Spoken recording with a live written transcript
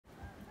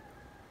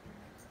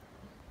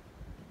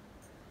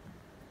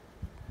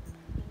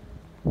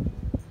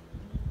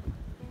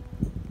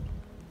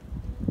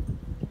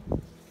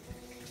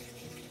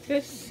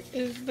this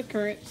is the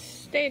current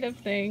state of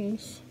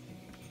things.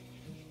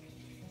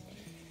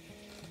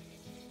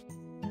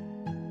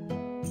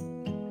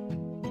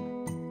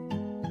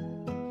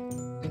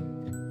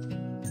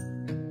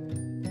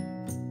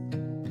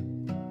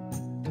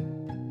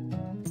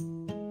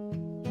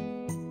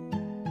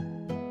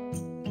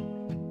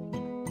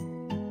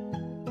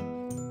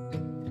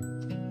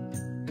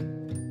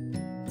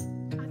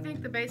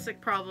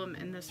 Basic problem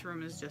in this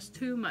room is just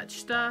too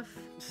much stuff.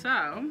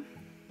 So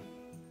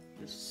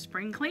it's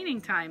spring cleaning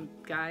time,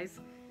 guys.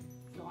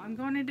 So I'm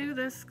going to do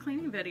this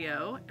cleaning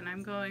video and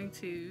I'm going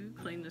to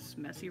clean this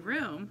messy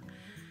room.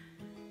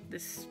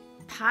 This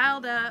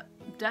piled up,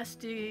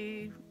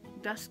 dusty,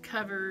 dust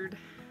covered,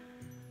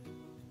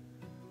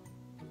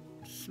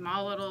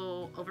 small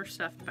little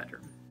overstuffed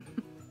bedroom.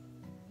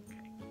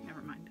 Okay,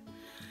 never mind.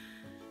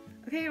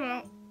 Okay,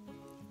 well,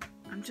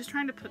 I'm just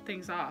trying to put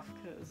things off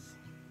because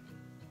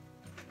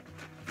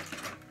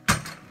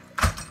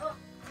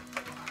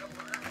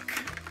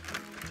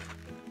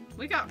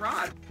we got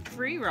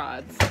free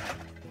rods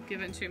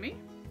given to me.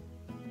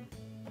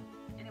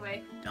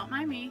 Anyway, don't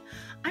mind me.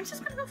 I'm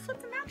just gonna go flip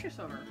the mattress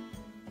over.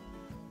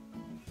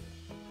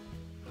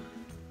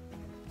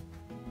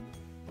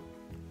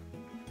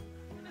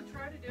 I'm gonna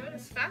try to do it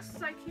as fast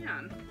as I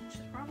can, which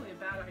is probably a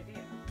bad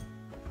idea.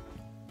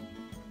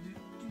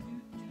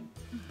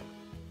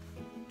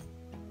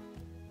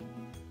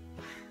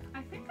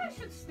 I think I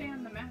should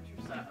stand the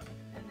mattress up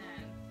and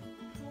then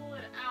pull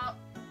it out,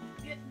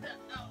 get the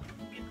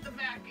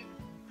vacuum.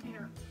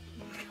 Here.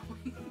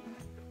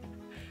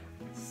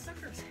 This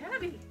sucker's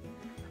heavy.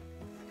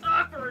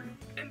 Awkward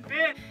and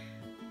big.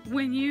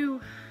 When you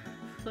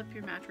flip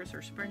your mattress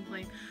or spring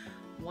clean,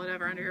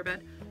 whatever under your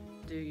bed,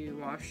 do you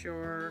wash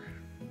your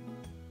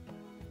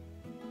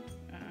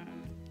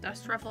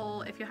dust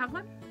ruffle if you have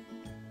one?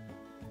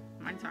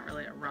 Mine's not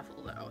really a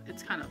ruffle though.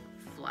 It's kind of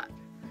flat.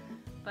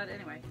 But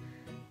anyway,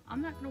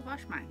 I'm not going to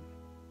wash mine.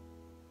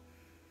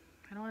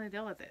 I don't want to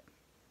deal with it.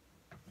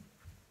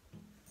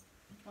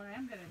 What I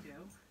am going to do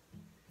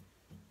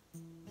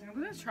is I'm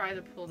going to try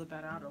to pull the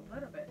bed out a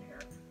little bit here.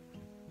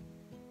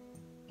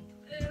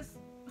 This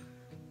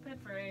bed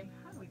frame,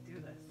 how do we do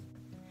this?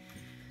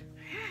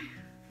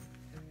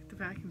 Get the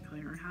vacuum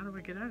cleaner. How do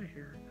we get out of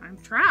here? I'm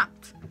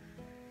trapped.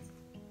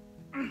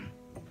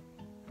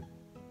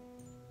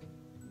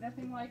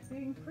 Nothing like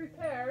being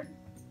prepared.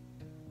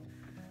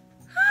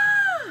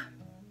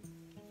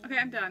 Okay,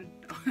 I'm done.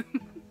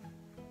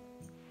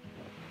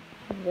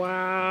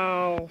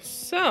 Wow,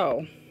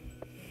 so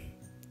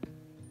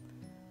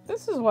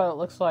this is what it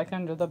looks like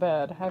under the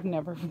bed. I've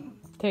never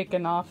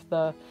taken off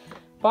the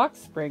box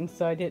spring,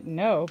 so I didn't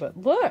know, but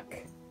look,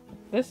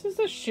 this is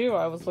a shoe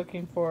I was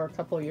looking for a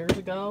couple of years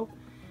ago.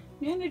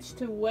 Managed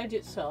to wedge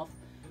itself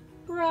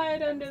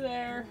right under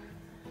there.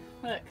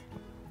 Look,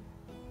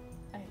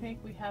 I think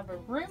we have a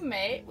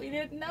roommate we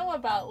didn't know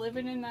about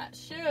living in that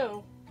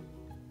shoe.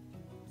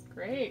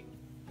 Great.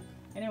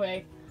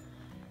 Anyway,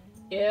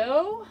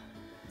 ew.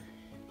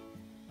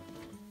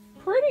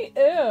 Pretty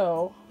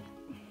ew.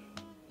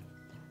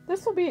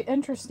 This will be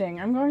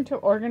interesting. I'm going to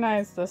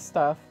organize this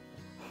stuff.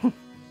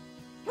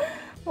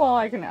 Well,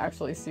 I can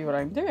actually see what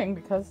I'm doing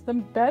because the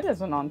bed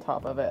isn't on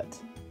top of it.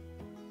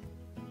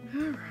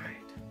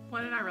 Alright.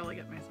 What did I really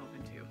get myself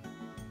into?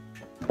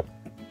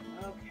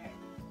 Okay.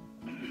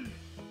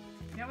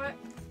 You know what?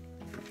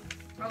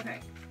 Okay.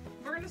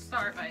 We're going to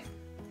start by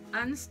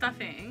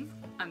unstuffing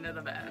under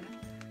the bed.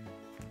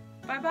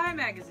 Bye-bye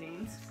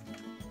magazines.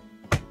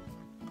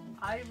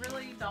 I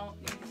really don't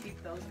need to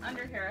keep those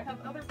under here. I have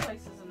other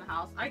places in the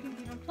house I can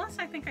keep them. Plus,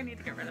 I think I need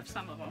to get rid of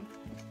some of them.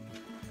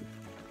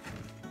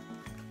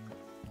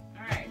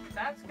 Alright,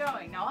 that's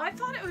going. Now, I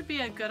thought it would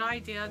be a good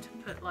idea to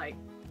put, like,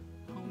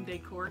 home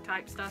decor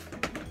type stuff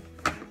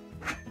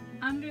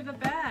under the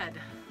bed.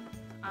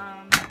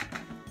 I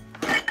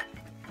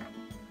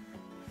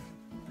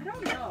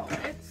don't know.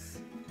 It's,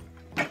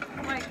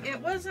 like,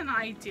 it was an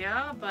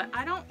idea, but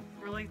I don't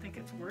really think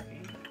it's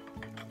working.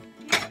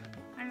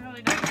 I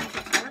really don't think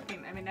it's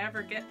working. I mean, I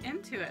never get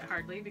into it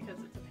hardly because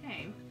it's a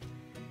pain.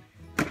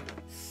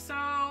 So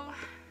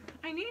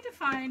I need to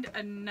find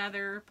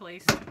another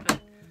place to put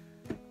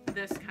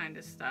this kind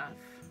of stuff.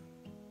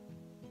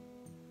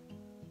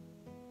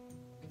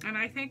 And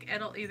I think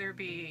it'll either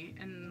be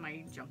in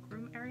my junk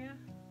room area,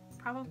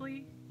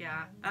 probably.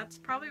 Yeah, that's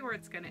probably where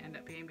it's going to end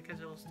up being because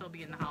it'll still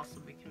be in the house.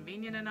 It'll be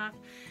convenient enough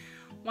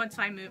once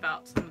I move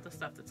out some of the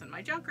stuff that's in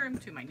my junk room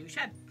to my new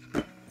shed.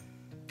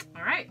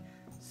 All right.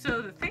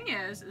 So the thing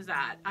is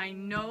that I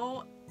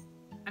know,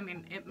 I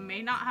mean, it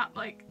may not have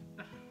like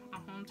a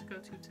home to go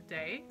to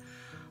today,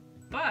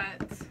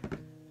 but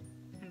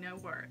I know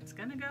where it's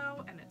gonna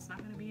go and it's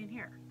not gonna be in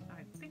here. So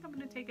I think I'm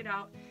gonna take it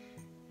out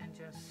and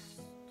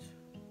just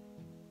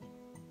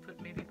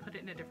maybe put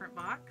it in a different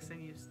box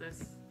and use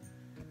this.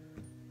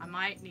 I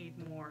might need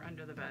more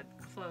under the bed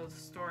clothes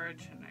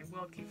storage, and I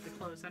will keep the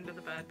clothes under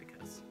the bed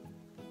because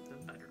it's the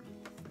bedroom.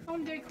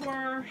 Home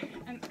decor,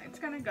 and it's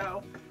gonna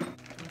go.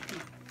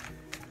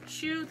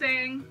 Shoe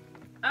thing.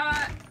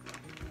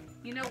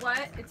 You know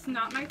what? It's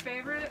not my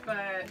favorite,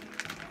 but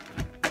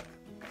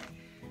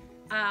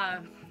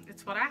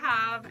It's what I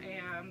have,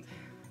 and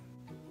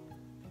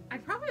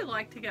I'd probably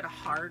like to get a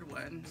hard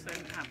one so I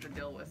don't have to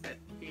deal with it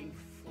being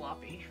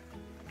floppy.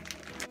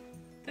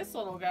 This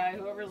little guy,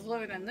 whoever's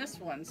living in this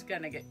one's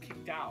gonna get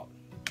kicked out.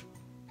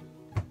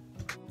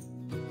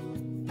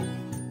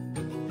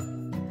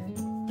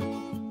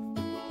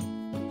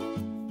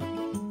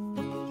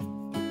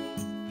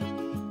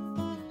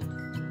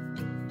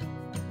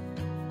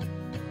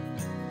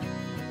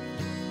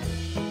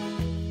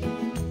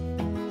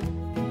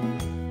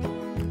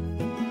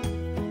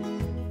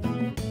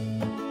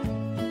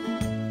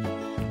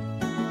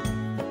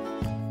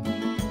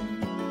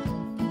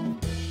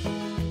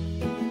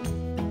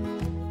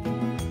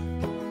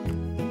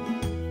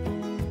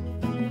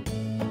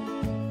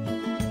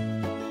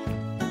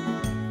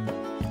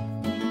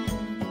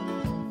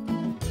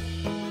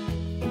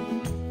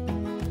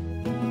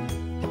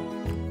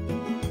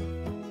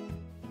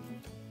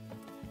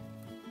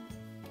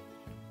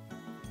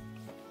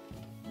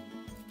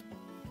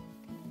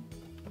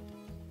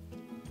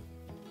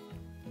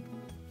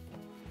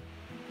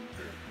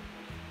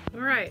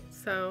 Alright,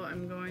 so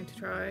I'm going to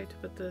try to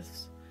put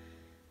this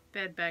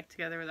bed back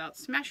together without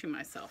smashing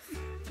myself.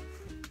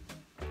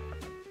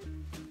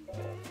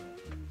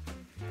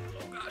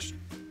 Oh gosh.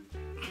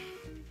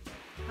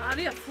 How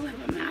do you flip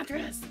a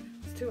mattress?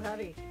 It's too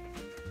heavy.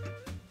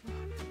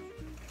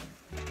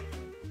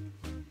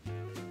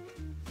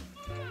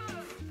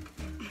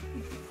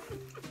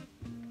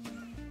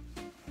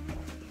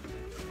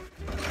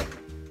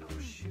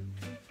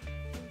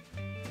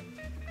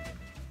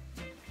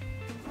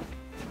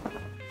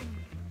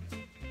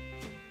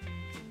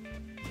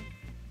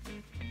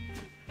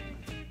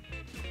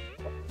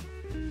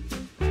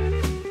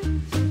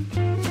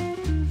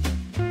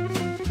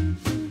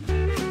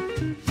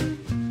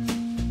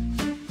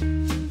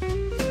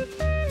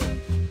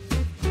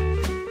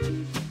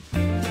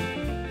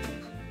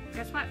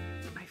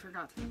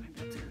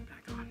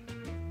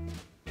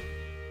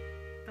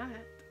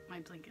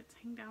 Blankets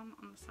hang down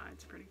on the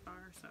sides pretty far,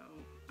 so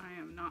I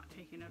am not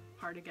taking it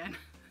apart again.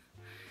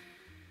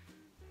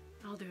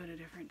 I'll do it a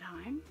different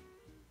time.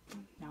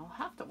 Now I'll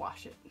have to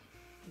wash it.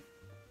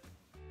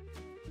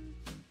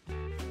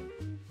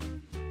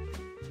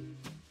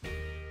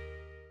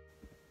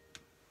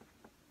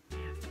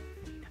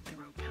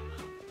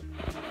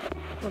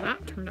 Well,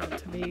 that turned out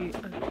to be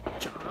a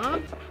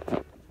job.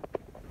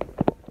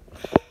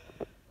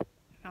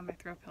 Found my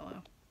throw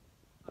pillow.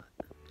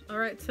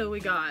 Alright, so we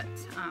got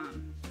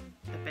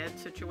the bed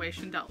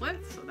situation dealt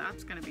with, so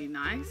that's going to be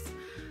nice.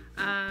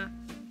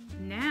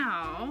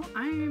 Now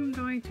I'm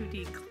going to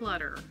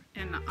declutter,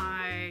 and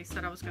I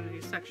said I was going to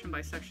do section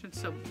by section,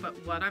 but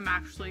what I'm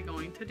actually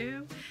going to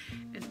do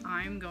is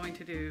I'm going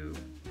to do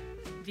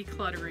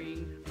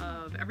decluttering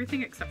of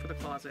everything except for the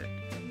closet.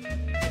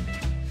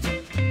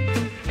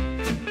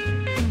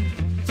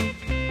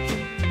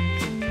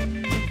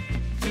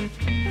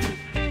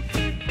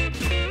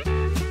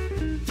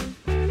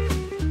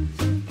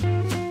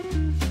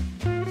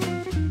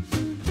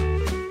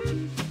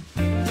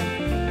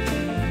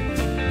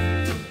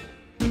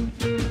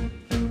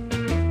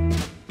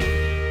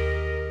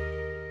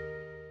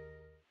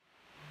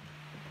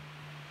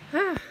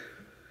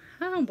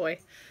 Oh boy.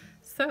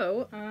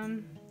 So,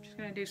 just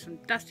gonna do some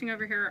dusting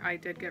over here. I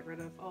did get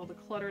rid of all the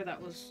clutter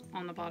that was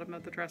on the bottom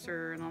of the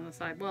dresser and on the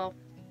side. Well,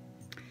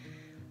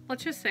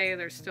 let's just say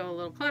there's still a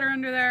little clutter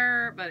under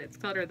there, but it's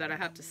clutter that I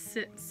have to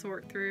sit and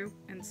sort through,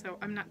 and so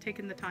I'm not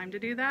taking the time to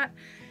do that.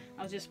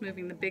 I was just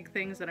moving the big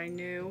things that I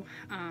knew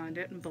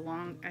didn't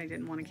belong, I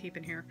didn't want to keep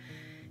in here,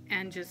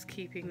 and just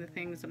keeping the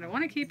things that I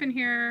want to keep in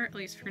here, at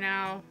least for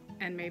now,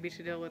 and maybe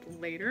to deal with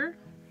later.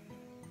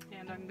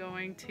 And I'm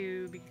going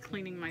to be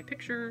cleaning my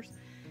pictures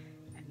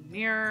and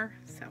mirror,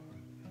 so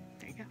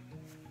there you go.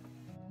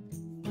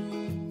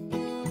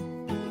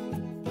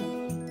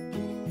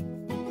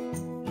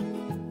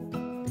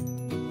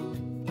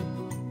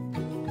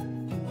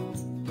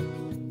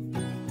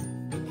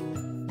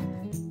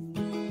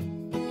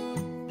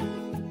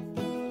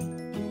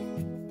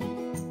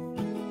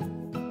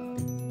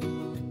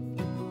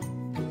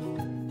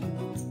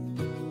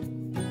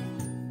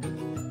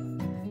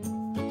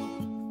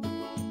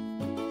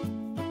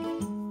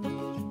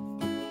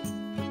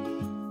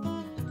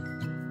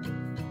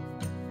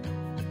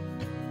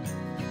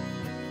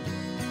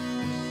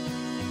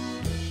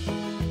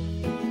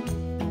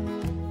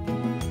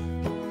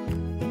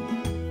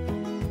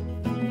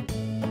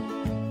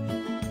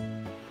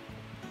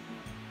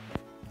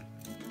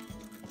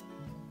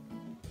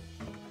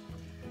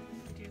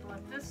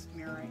 This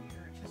mirror right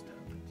here, it just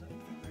opens up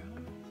the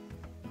room.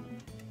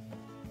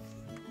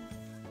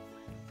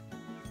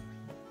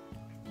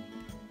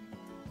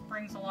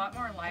 Brings a lot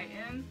more light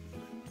in.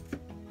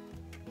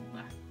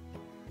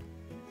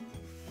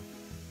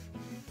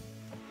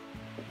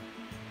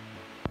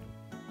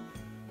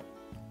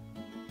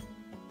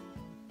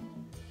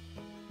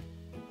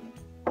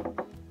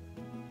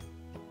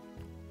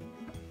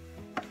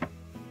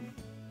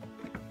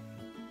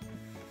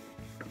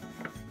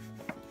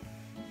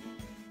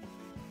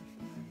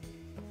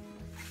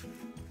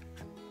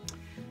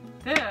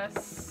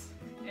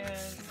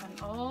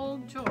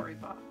 little jewelry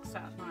box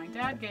that my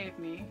dad gave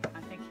me.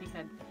 I think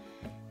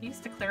he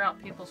used to clear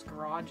out people's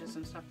garages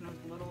and stuff when I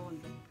was little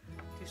and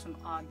do some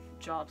odd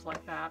jobs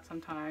like that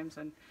sometimes.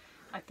 And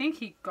I think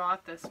he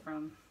got this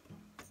from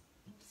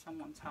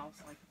someone's house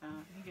like that.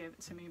 He gave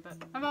it to me, but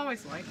I've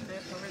always liked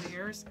it over the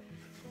years.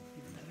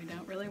 Even though we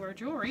don't really wear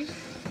jewelry,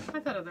 I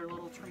thought of their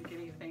little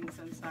trinkety things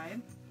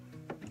inside.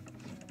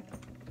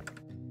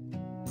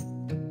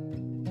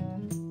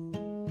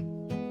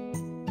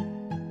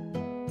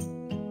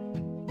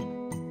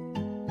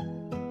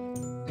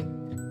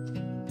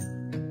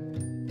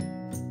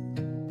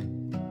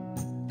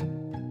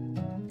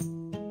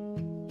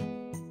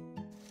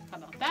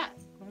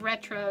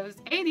 Retro's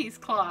 80s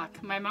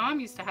clock. My mom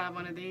used to have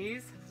one of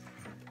these.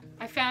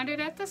 I found it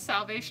at the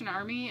Salvation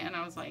Army and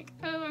I was like,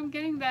 oh, I'm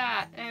getting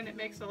that. And it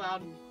makes a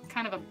loud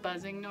kind of a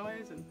buzzing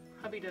noise and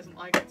hubby doesn't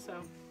like it,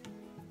 so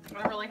I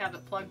don't really have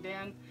it plugged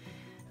in.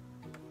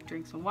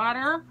 Drink some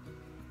water.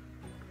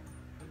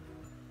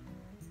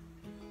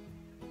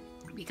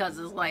 Because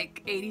it's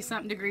like 80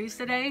 something degrees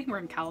today. We're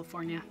in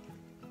California.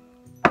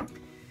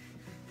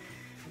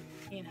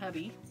 Me and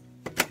hubby,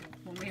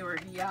 when we were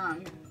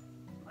young,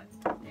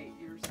 8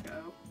 years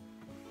ago,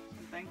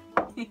 something.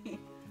 We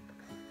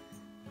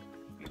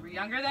were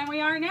younger than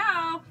we are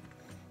now.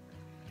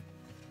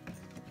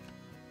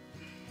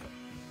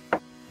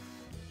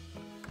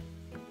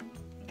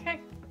 Okay,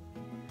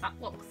 that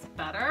looks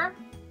better.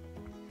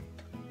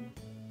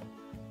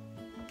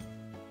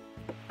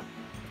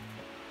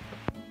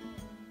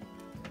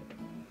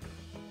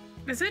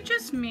 Is it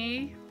just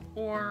me,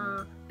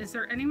 or is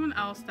there anyone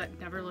else that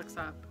never looks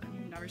up and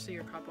you never see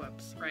your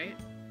cobwebs, right?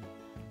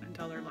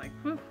 Until they're like,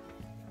 whew.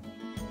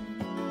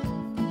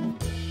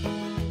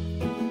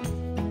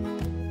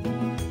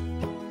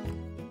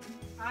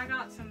 I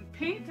got some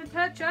paint to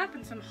touch up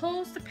and some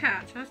holes to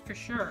patch, that's for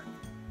sure.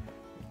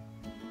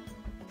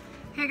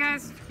 Hey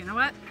guys, you know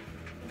what?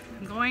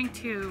 I'm going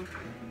to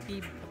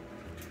be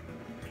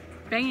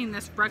banging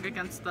this rug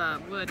against the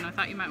wood and I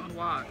thought you might want to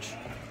watch.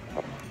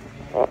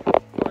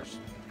 Of course,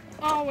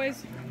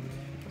 always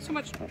so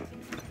much.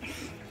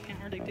 Can't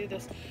hardly do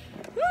this.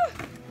 Woo!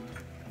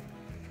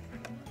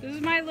 This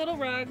is my little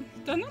rug.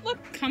 Doesn't it look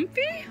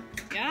comfy?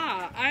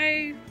 Yeah,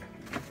 I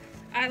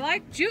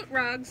like jute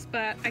rugs,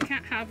 but I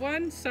can't have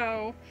one.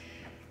 So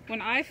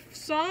when I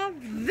saw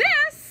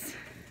this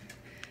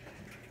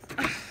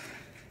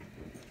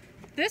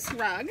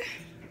rug,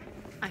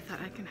 I thought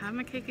I can have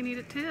my cake and eat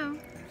it too.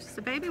 Just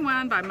a baby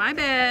one by my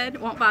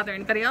bed. Won't bother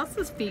anybody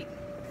else's feet.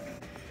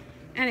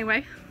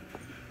 Anyway,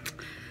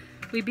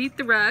 we beat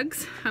the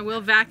rugs. I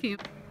will vacuum.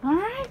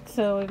 Alright,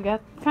 so we've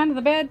got kind of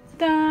the bed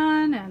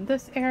done and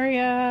this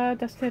area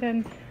dusted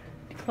and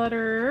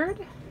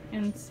decluttered.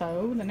 And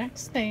so the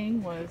next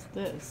thing was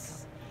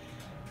this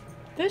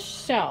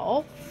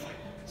shelf.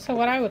 So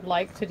what I would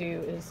like to do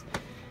is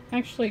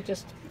actually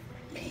just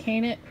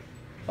paint it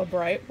a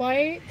bright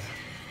white.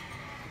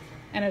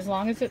 And as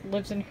long as it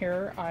lives in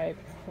here, I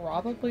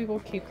probably will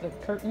keep the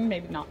curtain,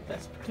 maybe not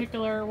this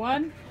particular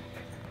one.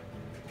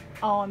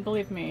 Oh, and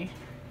believe me,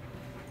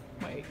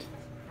 wait.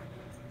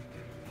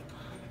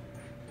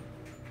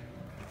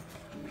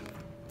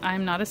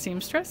 I'm not a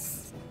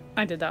seamstress.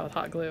 I did that with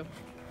hot glue.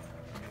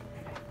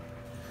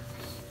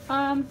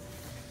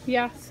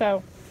 Yeah,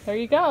 so there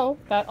you go.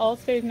 That all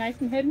stays nice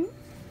and hidden.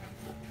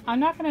 I'm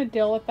not going to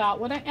deal with that.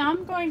 What I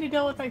am going to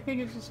deal with, I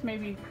think, is just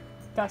maybe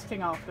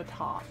dusting off the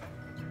top.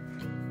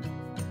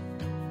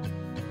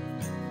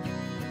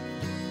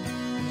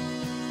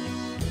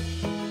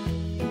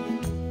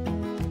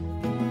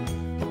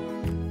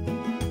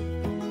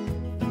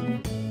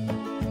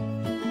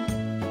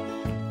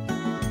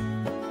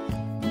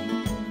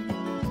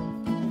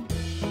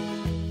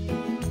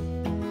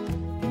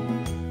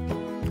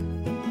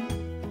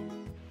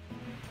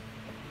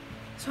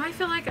 So I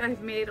feel like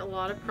I've made a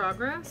lot of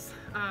progress.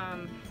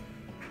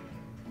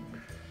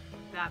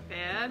 That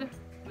bed,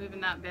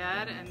 moving that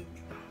bed, and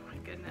oh my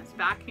goodness,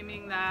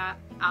 vacuuming that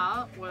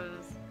out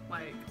was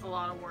like a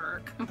lot of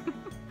work.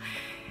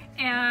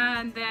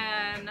 And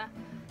then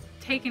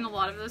taking a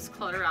lot of this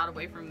clutter out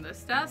away from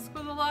this desk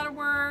was a lot of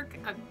work.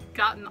 I've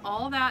gotten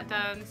all that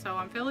done, so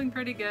I'm feeling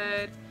pretty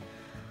good.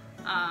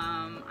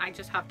 I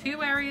just have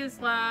 2 areas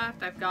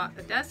left. I've got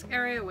the desk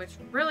area, which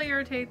really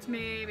irritates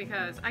me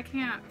because I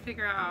can't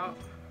figure out,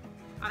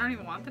 I don't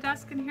even want the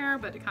desk in here,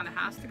 but it kind of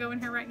has to go in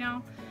here right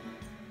now.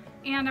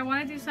 And I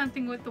want to do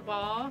something with the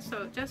wall,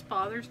 so it just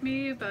bothers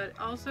me, but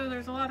also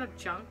there's a lot of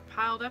junk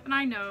piled up, and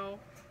I know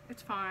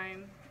it's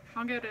fine.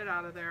 I'll get it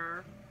out of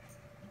there.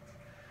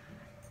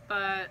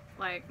 But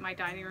like my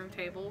dining room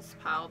table's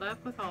piled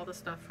up with all the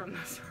stuff from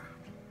this room.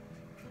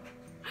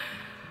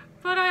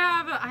 But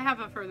I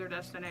have a further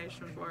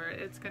destination for it.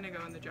 It's gonna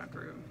go in the junk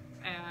room,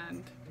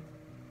 and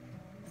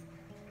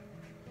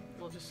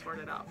we'll just sort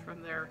it out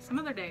from there some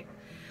other day.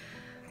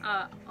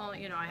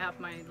 You know, I have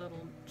my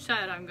little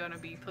shed I'm gonna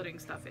be putting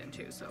stuff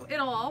into, so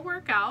it'll all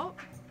work out.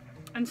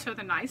 And so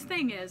the nice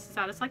thing is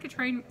that it's like a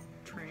train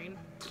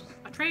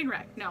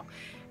wreck. No,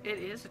 it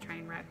is a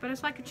train wreck, but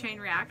it's like a chain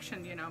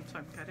reaction, you know. So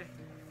I've got a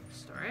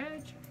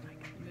storage, I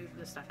can move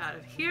the stuff out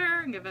of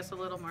here and give us a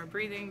little more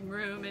breathing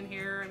room in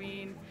here. I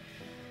mean,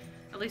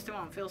 at least it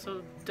won't feel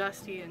so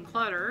dusty and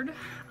cluttered.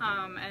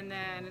 And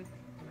then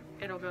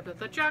it'll go to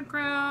the junk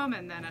room,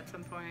 and then at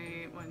some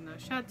point when the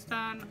shed's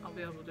done, I'll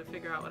be able to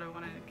figure out what I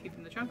want to keep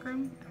in the junk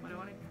room and what I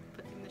want to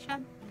put in the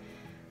shed.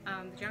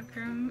 The junk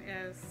room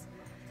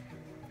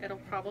it'll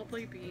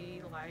probably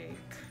be like,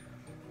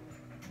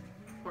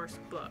 of course,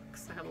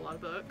 books. I have a lot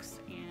of books,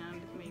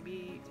 and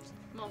maybe,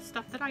 well,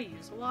 stuff that I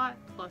use a lot,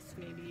 plus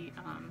maybe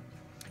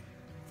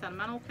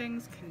sentimental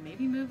things can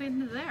maybe move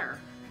into there,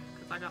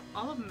 because I got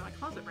all of them in my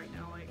closet right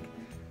now, like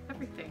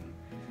everything.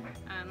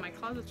 And my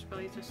closet's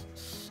really just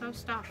so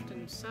stuffed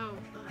and so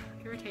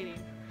irritating.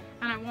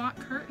 And I want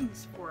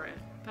curtains for it,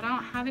 but I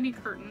don't have any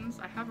curtains.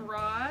 I have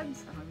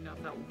rods. I don't even know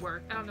if that'll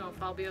work. I don't know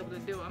if I'll be able to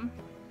do them.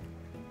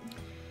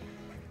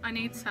 I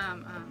need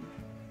some,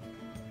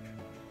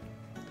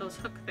 those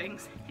hook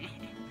things.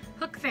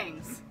 Hook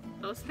things.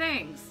 Those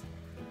things.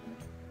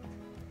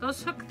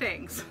 Those hook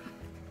things.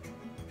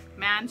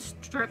 Man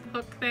strip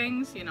hook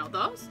things, you know,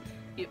 those?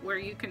 Where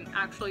you can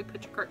actually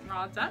put your curtain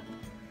rods up.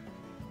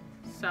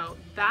 So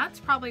that's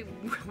probably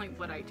really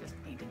what I just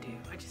need to do.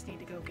 I just need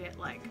to go get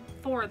like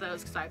 4 of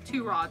those, because I have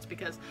 2 rods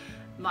because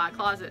my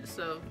closet is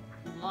so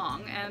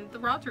long, and the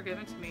rods were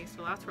given to me,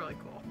 so that's really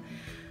cool.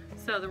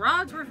 So the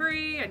rods were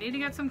free. I need to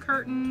get some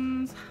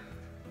curtains,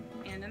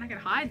 and then I can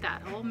hide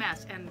that whole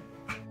mess. And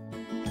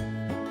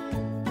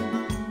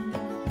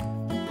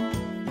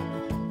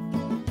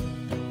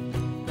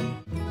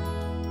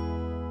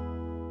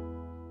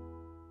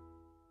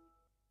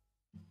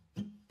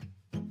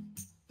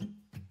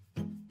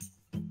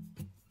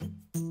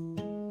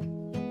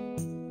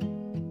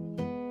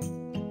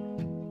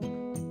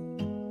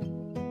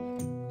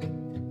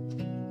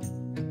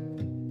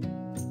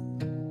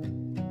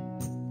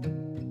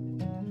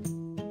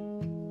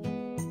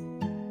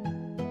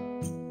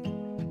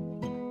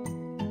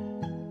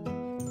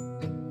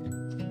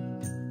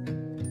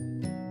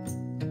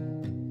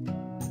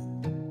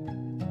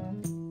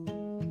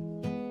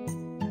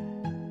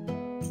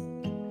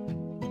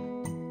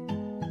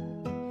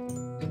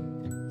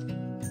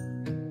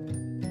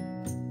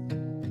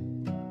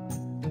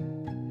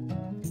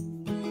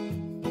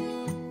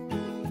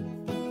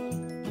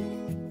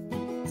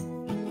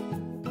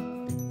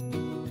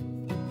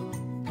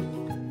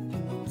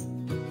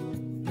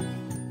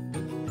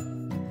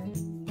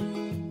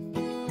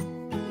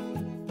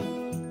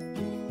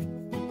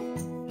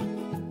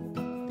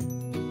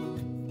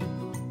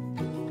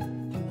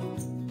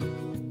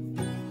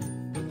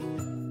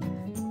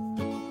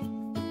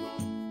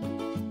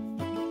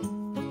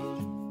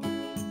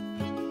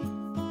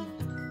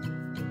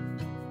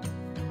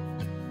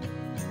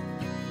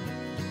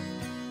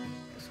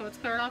so it's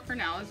cleared off for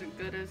now, as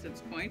good as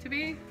it's going to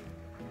be.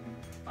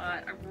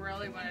 But I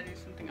really want to do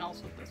something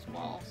else with this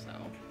wall, so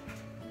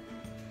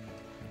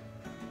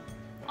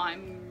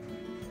I'm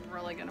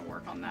really going to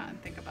work on that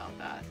and think about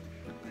that.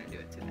 I'm going to do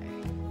it today.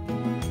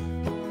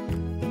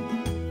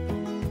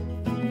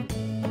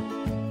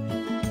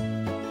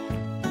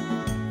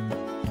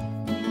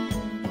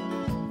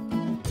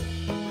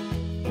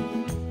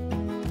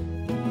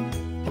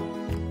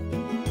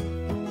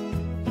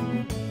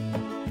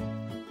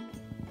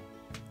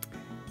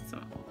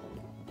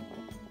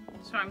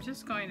 So I'm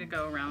just going to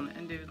go around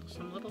and do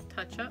some little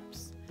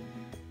touch-ups.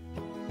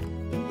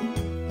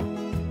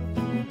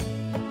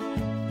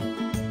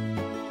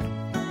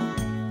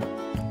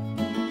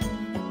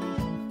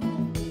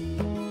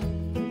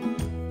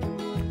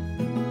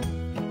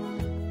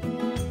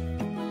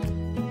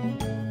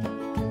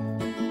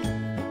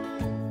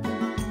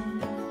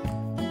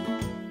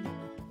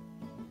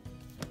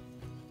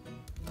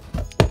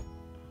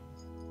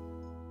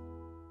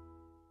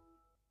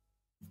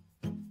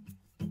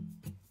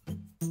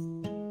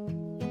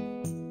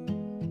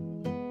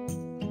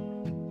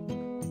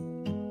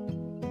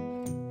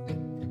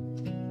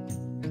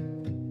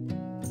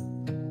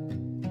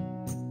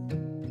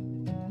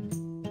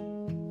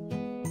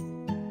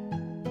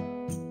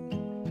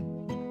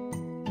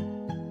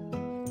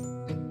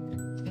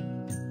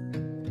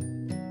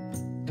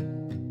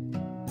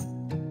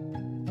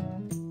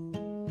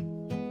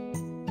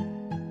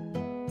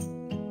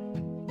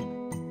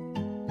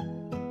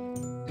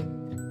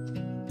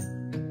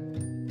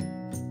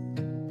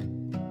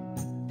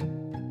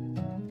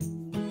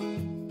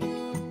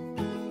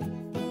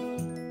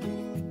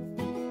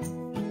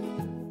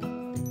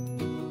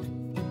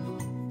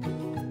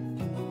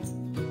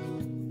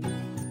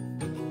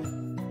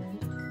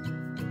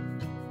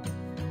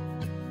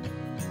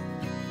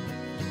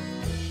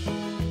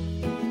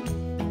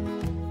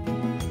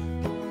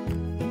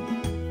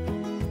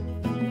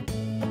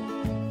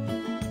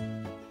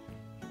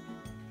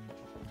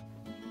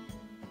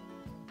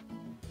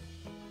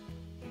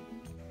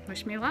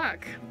 Wish me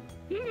luck.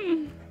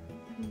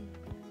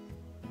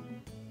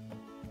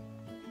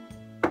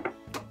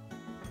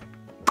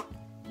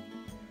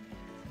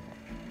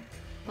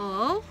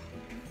 Hello?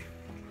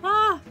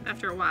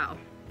 After a while.